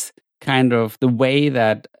 that this kind of, the way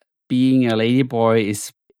that being a ladyboy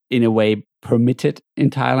is in a way permitted in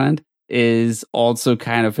Thailand is also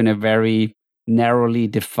kind of in a very narrowly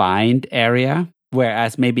defined area,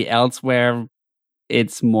 whereas maybe elsewhere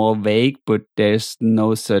it's more vague, but there's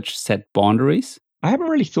no such set boundaries? I haven't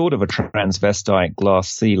really thought of a transvestite glass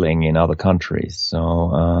ceiling in other countries,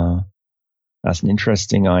 so that's an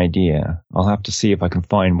interesting idea. I'll have to see if I can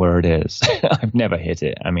find where it is. I've never hit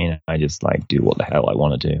it. I mean, I just do what the hell I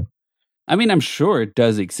want to do. I mean, I'm sure it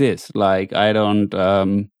does exist. Like, I don't,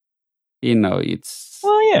 it's...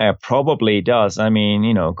 Well, Yeah, probably does. I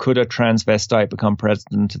mean, could a transvestite become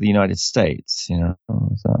president of the United States?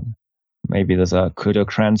 Maybe could a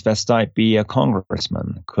transvestite be a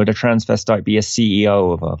congressman? Could a transvestite be a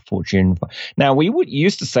CEO of a Fortune? Now, we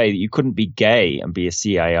used to say that you couldn't be gay and be a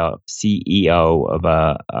CEO of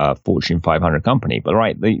a Fortune 500 company. But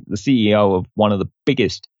the CEO of one of the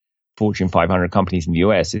biggest Fortune 500 companies in the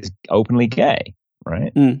US is openly gay,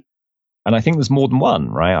 right? Mm. And I think there's more than one,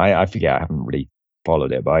 right? I forget. I haven't really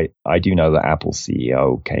followed it, but I do know that Apple's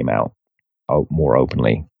CEO came out more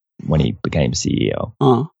openly when he became CEO.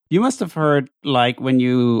 You must have heard, like, when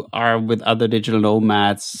you are with other digital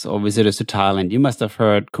nomads or visitors to Thailand, you must have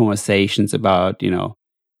heard conversations about,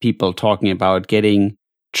 people talking about getting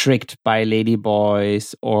tricked by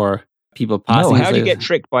ladyboys or people passing. No, how do you get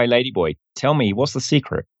tricked by a ladyboy? Tell me, what's the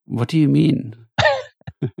secret? What do you mean?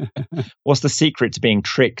 What's the secret to being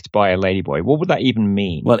tricked by a ladyboy? What would that even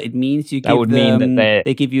mean? Well, it means you that would mean that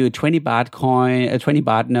they give you a 20 baht coin, a 20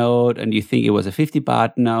 baht note, and you think it was a 50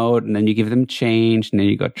 baht note, and then you give them change, and then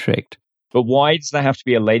you got tricked. But why does there have to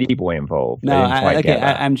be a ladyboy involved? No,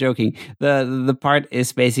 I'm joking. The part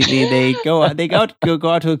is basically they go out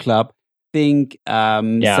to a club, think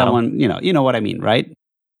someone, you know what I mean, right?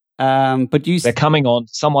 But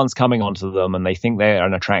someone's coming onto them and they think they're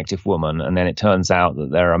an attractive woman, and then it turns out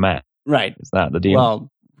that they're a man. Right. Is that the deal?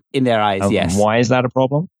 Well, in their eyes, yes. Why is that a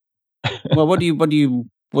problem? Well, what do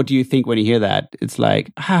you think when you hear that? It's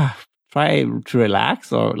like, try to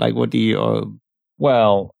relax, or like, what do you?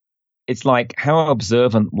 Well, it's like, how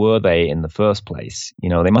observant were they in the first place?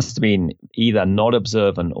 They must have been either not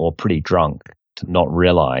observant or pretty drunk to not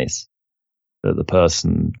realize that the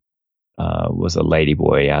person was a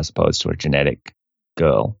ladyboy as opposed to a genetic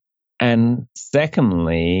girl. And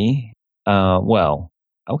secondly,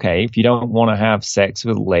 okay, if you don't want to have sex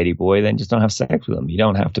with a ladyboy, then just don't have sex with them. You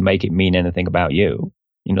don't have to make it mean anything about you.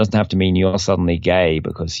 It doesn't have to mean you're suddenly gay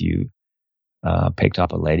because you picked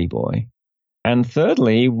up a ladyboy. And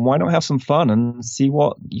thirdly, why not have some fun and see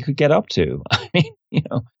what you could get up to? I mean,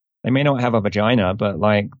 they may not have a vagina, but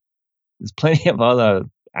there's plenty of other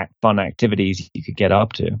fun activities you could get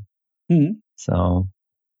up to. Mm-hmm. So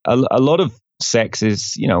a lot of sex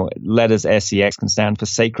is, letters SEX can stand for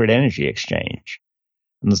sacred energy exchange.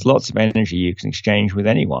 And there's lots of energy you can exchange with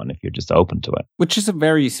anyone if you're just open to it. Which is a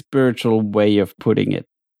very spiritual way of putting it.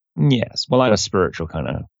 Yes. Well, I'm a spiritual kind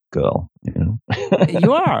of girl.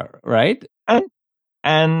 You are, right?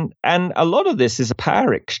 And a lot of this is a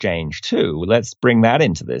power exchange too. Let's bring that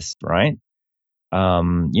into this, right?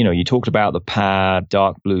 You talked about the power,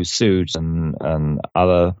 dark blue suit and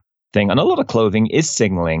other thing. And a lot of clothing is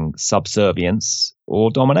signaling subservience or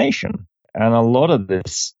domination. And a lot of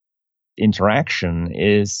this interaction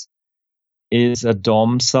is a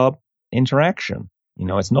dom-sub interaction.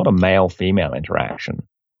 It's not a male-female interaction.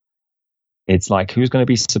 It's like, who's going to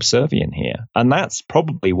be subservient here? And that's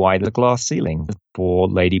probably why there's a glass ceiling for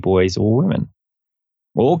ladyboys or women,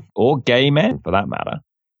 or gay men for that matter.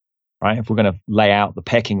 Right? If we're going to lay out the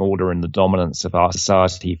pecking order and the dominance of our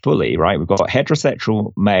society fully, right? We've got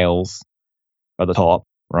heterosexual males at the top,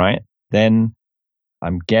 right? Then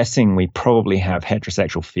I'm guessing we probably have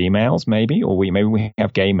heterosexual females, maybe, or maybe we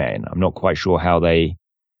have gay men. I'm not quite sure how they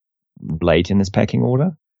relate in this pecking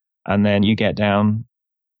order. And then you get down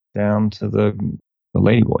to the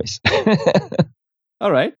ladyboys.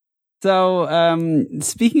 All right. So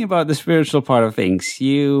speaking about the spiritual part of things,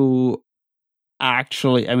 you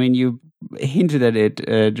actually, you hinted at it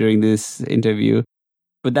during this interview,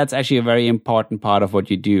 but that's actually a very important part of what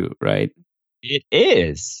you do, right? It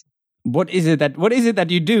is. What is it that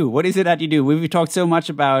you do? What is it that you do? We've talked so much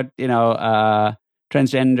about,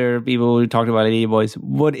 transgender people. We talked about ladyboys.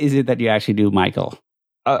 What is it that you actually do, Michael?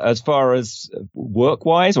 As far as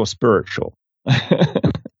work-wise or spiritual?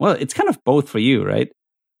 Well, it's kind of both for you, right?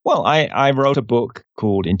 Well, I wrote a book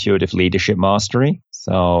called Intuitive Leadership Mastery.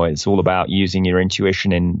 So it's all about using your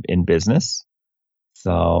intuition in business.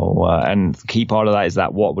 So, and the key part of that is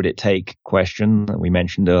that what would it take question that we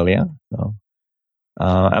mentioned earlier. So,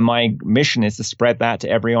 and my mission is to spread that to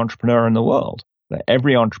every entrepreneur in the world. That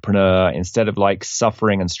every entrepreneur, instead of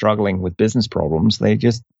suffering and struggling with business problems, they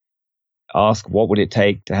just ask, what would it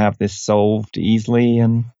take to have this solved easily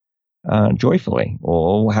and joyfully,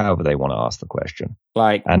 or however they want to ask the question.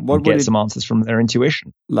 And get some answers from their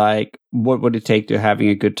intuition. Like, what would it take to having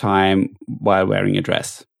a good time while wearing a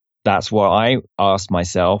dress? That's what I asked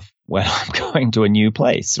myself when I'm going to a new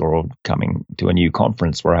place or coming to a new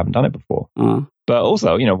conference where I haven't done it before. But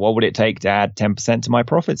also, what would it take to add 10% to my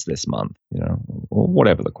profits this month? Or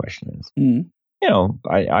whatever the question is.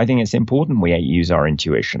 I think it's important we use our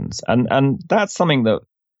intuitions. And that's something that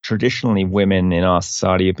traditionally women in our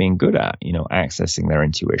society have been good at, accessing their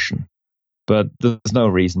intuition. But there's no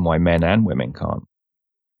reason why men and women can't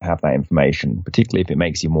have that information, particularly if it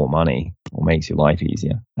makes you more money or makes your life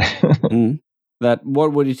easier. That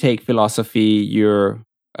what would you take philosophy you're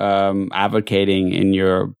advocating in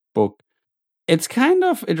your book? It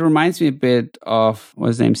reminds me a bit of,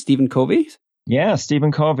 what's his name, Stephen Covey? Yeah,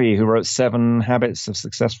 Stephen Covey, who wrote 7 Habits of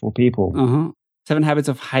Successful People. 7 Habits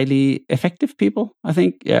of Highly Effective People, I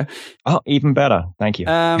think. Yeah. Oh, even better. Thank you.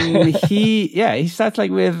 He starts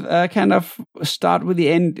with kind of start with the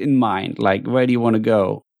end in mind. Like, where do you want to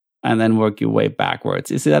go? And then work your way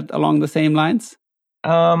backwards. Is that along the same lines?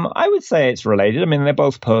 I would say it's related. I mean, they're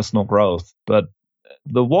both personal growth, but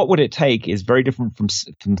the what would it take is very different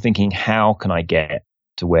from thinking, how can I get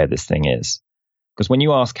to where this thing is? Because when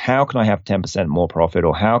you ask, how can I have 10% more profit,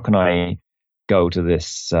 or how can I go to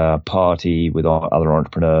this party with other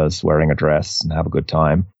entrepreneurs wearing a dress and have a good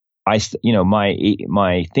time,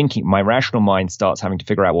 my thinking, my rational mind starts having to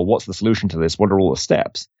figure out, well, what's the solution to this? What are all the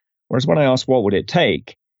steps? Whereas when I ask, what would it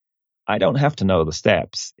take? I don't have to know the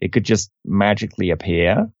steps. It could just magically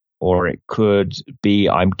appear, or it could be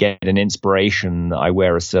I'm getting an inspiration, I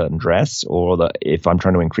wear a certain dress, or that if I'm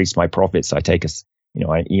trying to increase my profits, I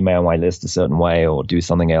I email my list a certain way or do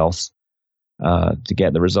something else to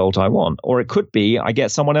get the result I want. Or it could be I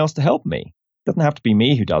get someone else to help me. It doesn't have to be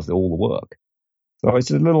me who does all the work. So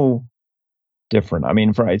it's a little different. I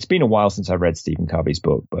mean, it's been a while since I read Stephen Covey's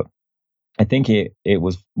book, but I think it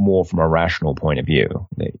was more from a rational point of view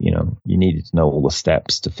that, you needed to know all the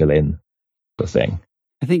steps to fill in the thing.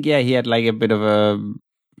 I think, he had a bit of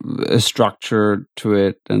a structure to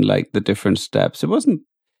it and the different steps. It wasn't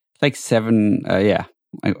 7,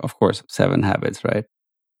 of course, 7 habits, right?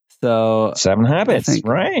 So 7 habits,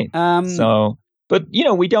 right. But,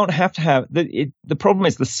 we don't have to have, the problem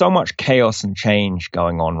is there's so much chaos and change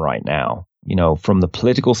going on right now, from the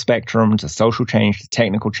political spectrum to social change to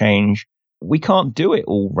technical change. We can't do it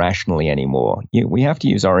all rationally anymore. We have to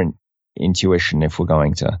use our intuition if we're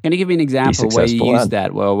going to. Can you give me an example where you use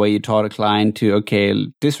that? Well, where you taught a client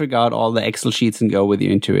to, disregard all the Excel sheets and go with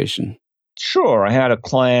your intuition? Sure. I had a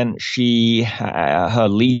client, her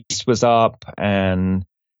lease was up and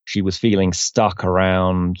she was feeling stuck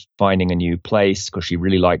around finding a new place because she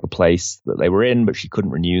really liked the place that they were in, but she couldn't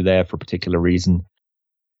renew there for a particular reason.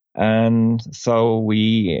 And so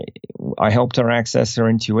I helped her access her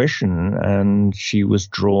intuition, and she was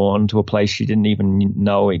drawn to a place she didn't even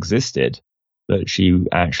know existed, that she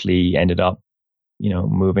actually ended up,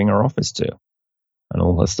 moving her office to and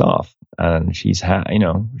all her stuff. And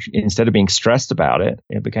instead of being stressed about it,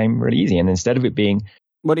 it became really easy. And instead of it being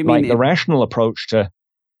what do you mean? The rational approach to.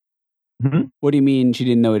 What do you mean she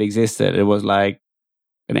didn't know it existed? It was like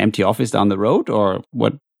an empty office down the road, or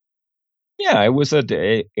what? Yeah, it was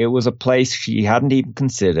a place she hadn't even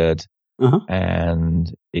considered,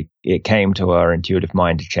 and it came to her intuitive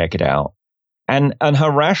mind to check it out. And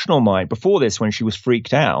her rational mind, before this, when she was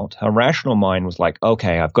freaked out, her rational mind was like,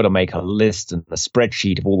 okay, I've got to make a list and a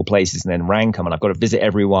spreadsheet of all the places and then rank them, and I've got to visit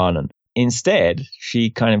everyone. And instead, she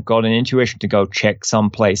kind of got an intuition to go check some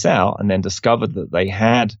place out, and then discovered that they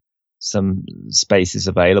had some spaces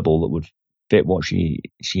available that would fit what she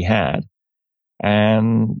had.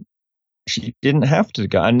 And she didn't have to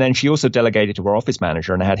go. And then she also delegated to her office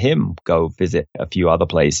manager and had him go visit a few other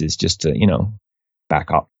places just to, back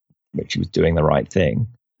up that she was doing the right thing.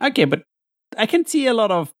 Okay, but I can see a lot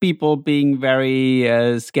of people being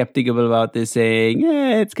very skeptical about this, saying,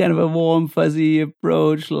 it's kind of a warm, fuzzy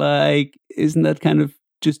approach. Isn't that kind of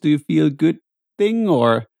just do you feel good thing?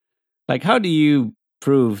 Or how do you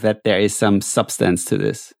prove that there is some substance to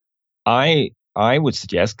this? I would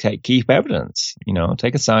suggest keep evidence,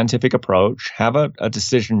 take a scientific approach, have a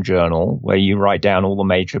decision journal where you write down all the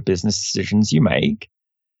major business decisions you make.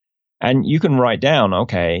 And you can write down,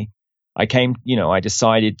 okay, I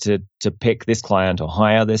decided to pick this client or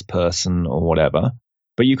hire this person or whatever.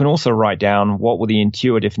 But you can also write down what were the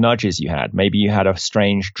intuitive nudges you had. Maybe you had a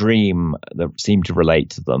strange dream that seemed to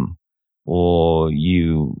relate to them, or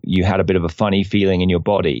you had a bit of a funny feeling in your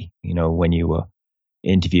body, when you were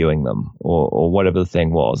interviewing them, or whatever the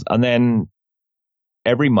thing was. And then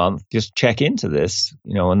every month, just check into this,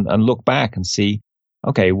 and look back and see,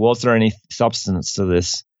 okay, was there any substance to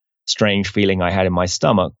this strange feeling I had in my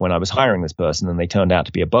stomach when I was hiring this person and they turned out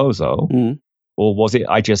to be a bozo? Or was it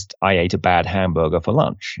I ate a bad hamburger for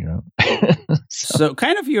lunch? So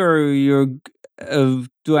kind of your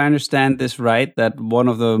do I understand this right? That one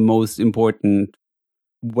of the most important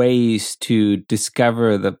ways to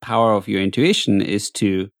discover the power of your intuition is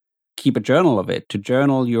to keep a journal of it, to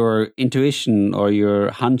journal your intuition or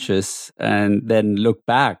your hunches, and then look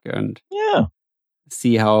back and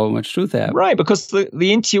see how much truth they have. Right, because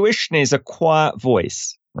the intuition is a quiet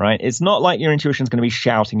voice, right? It's not like your intuition is going to be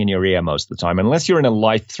shouting in your ear most of the time, unless you're in a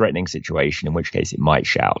life-threatening situation, in which case it might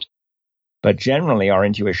shout. But generally, our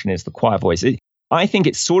intuition is the quiet voice. I think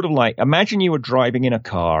it's sort of like, imagine you were driving in a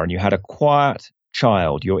car and you had a quiet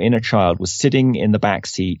child, your inner child was sitting in the back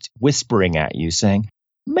seat, whispering at you, saying,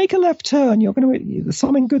 make a left turn, there's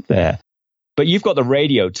something good there. But you've got the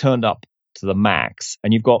radio turned up to the max,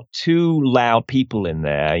 and you've got two loud people in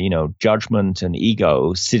there, judgment and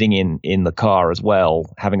ego sitting in the car as well,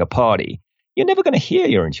 having a party. You're never going to hear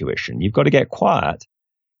your intuition. You've got to get quiet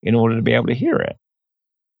in order to be able to hear it.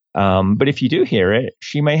 But if you do hear it,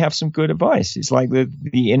 she may have some good advice. It's like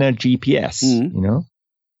the inner GPS,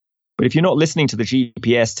 But if you're not listening to the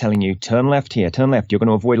GPS telling you, turn left here, turn left, you're going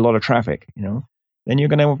to avoid a lot of traffic, then you're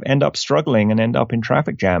going to end up struggling and end up in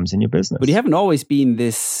traffic jams in your business. But you haven't always been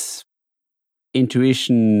this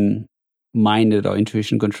intuition minded or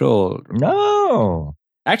intuition controlled. No.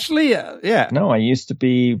 Actually, yeah. No, I used to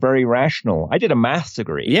be very rational. I did a maths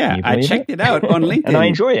degree. Yeah, I checked it out on LinkedIn. And I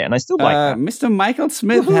enjoy it, and I still like that. Mr. Michael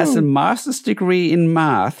Smith has a master's degree in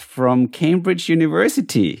math from Cambridge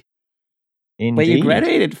University. Indeed. Where you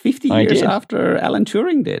graduated 50 years after Alan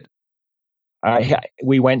Turing did.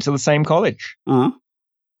 We went to the same college. Uh-huh.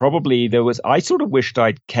 Probably I sort of wished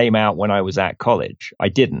I came out when I was at college. I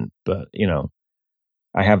didn't, but,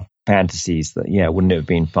 I have fantasies that, wouldn't it have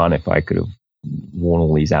been fun if I could have worn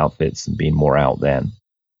all these outfits and been more out then.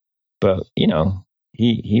 But,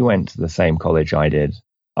 he went to the same college I did.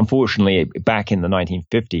 Unfortunately, back in the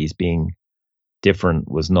 1950s, being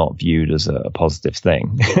different was not viewed as a positive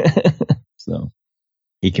thing. So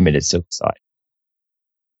he committed suicide.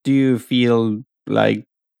 Do you feel like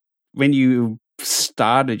when you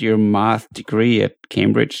started your math degree at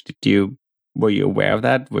Cambridge, were you aware of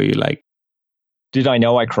that? Were you like, did I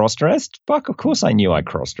know I cross-dressed? Fuck, of course I knew I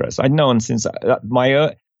cross-dressed. I'd known since I've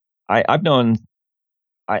known.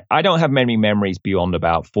 I don't have many memories beyond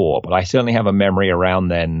about 4, but I certainly have a memory around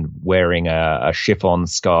then wearing a chiffon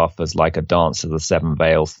scarf as like a Dance of the Seven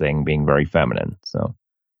Veils thing, being very feminine. So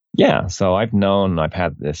yeah, so I've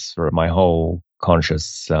had this for my whole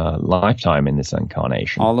conscious lifetime in this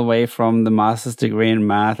incarnation. All the way from the master's degree in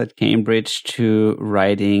math at Cambridge to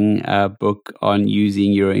writing a book on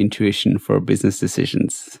using your intuition for business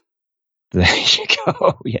decisions. There you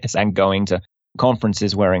go. Yes, and going to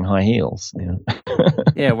conferences wearing high heels.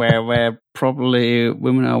 Yeah, where probably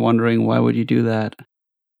women are wondering, why would you do that?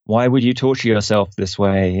 Why would you torture yourself this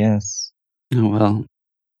way? Yes. Oh, well.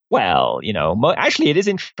 Well, actually, it is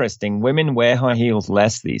interesting. Women wear high heels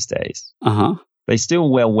less these days. Uh-huh. They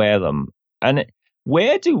still will wear them. And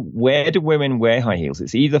where do women wear high heels?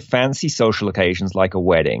 It's either fancy social occasions like a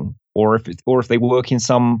wedding, or if they work in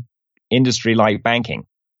some industry like banking,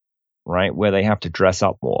 right, where they have to dress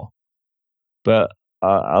up more. But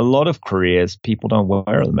a lot of careers, people don't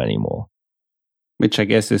wear them anymore. Which I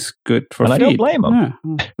guess is good for feet. And I don't blame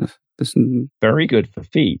them. Yeah. Very good for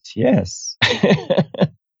feet, yes.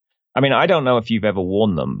 I mean, I don't know if you've ever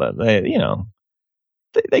worn them, but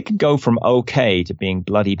they could go from okay to being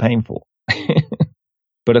bloody painful.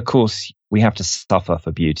 But of course, we have to suffer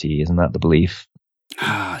for beauty. Isn't that the belief?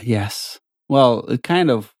 Yes. Well, it kind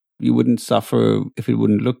of, you wouldn't suffer if it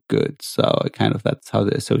wouldn't look good. So that's how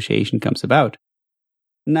the association comes about.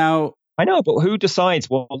 Now, I know, but who decides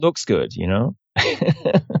what looks good,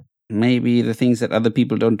 Maybe the things that other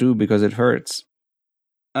people don't do because it hurts.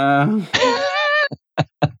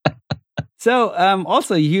 So,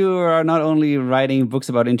 also, you are not only writing books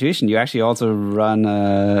about intuition, you actually also run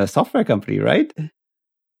a software company, right?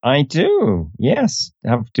 I do, yes.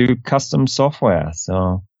 I do custom software.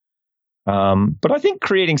 So, but I think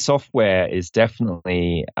creating software is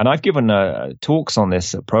definitely, and I've given talks on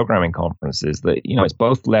this at programming conferences, that, it's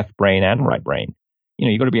both left brain and right brain.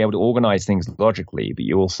 You've got to be able to organize things logically, but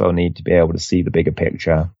you also need to be able to see the bigger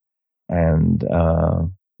picture and,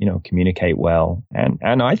 communicate well.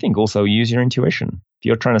 And I think also use your intuition. If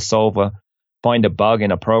you're trying to find a bug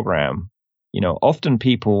in a program, often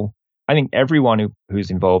I think everyone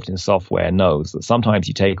who's involved in software knows that sometimes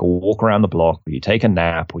you take a walk around the block, or you take a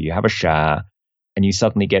nap, or you have a shower, and you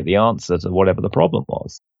suddenly get the answer to whatever the problem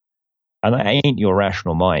was. And that ain't your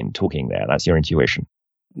rational mind talking there. That's your intuition.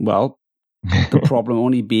 Well, the problem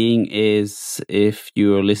only being is if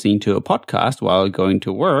you're listening to a podcast while going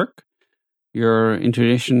to work, your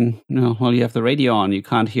intuition, you have the radio on, you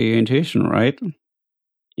can't hear your intuition, right?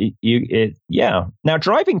 Yeah. Now,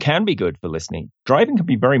 driving can be good for listening. Driving can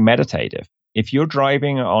be very meditative. If you're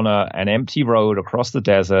driving on an empty road across the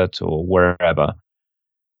desert or wherever,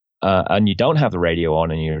 and you don't have the radio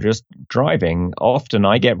on and you're just driving, often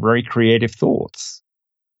I get very creative thoughts.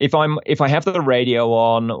 If I have the radio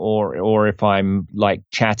on, or if I'm like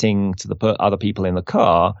chatting to the other people in the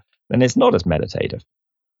car, then it's not as meditative.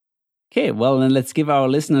 Okay, well, then let's give our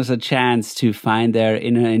listeners a chance to find their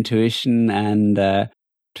inner intuition and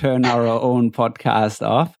turn our own podcast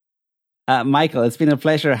off. Michael, it's been a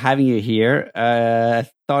pleasure having you here. I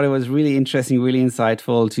thought it was really interesting, really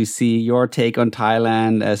insightful to see your take on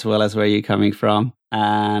Thailand as well as where you're coming from.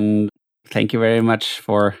 And thank you very much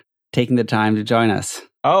for taking the time to join us.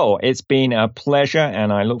 Oh, it's been a pleasure,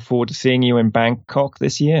 and I look forward to seeing you in Bangkok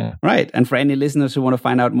this year. Right. And for any listeners who want to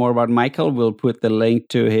find out more about Michael, we'll put the link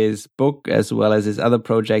to his book as well as his other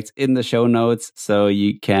projects in the show notes, so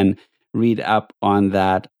you can read up on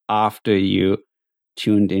that after you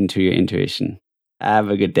tuned into your intuition. Have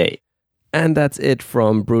a good day. And that's it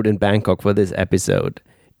from Brewed in Bangkok for this episode.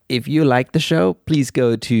 If you like the show, please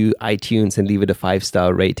go to iTunes and leave it a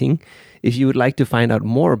 5-star rating. If you would like to find out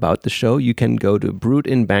more about the show, you can go to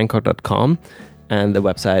brewedinbangkok.com, and the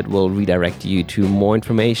website will redirect you to more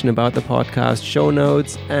information about the podcast, show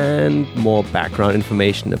notes, and more background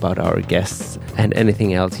information about our guests and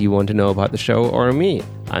anything else you want to know about the show or me.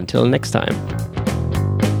 Until next time.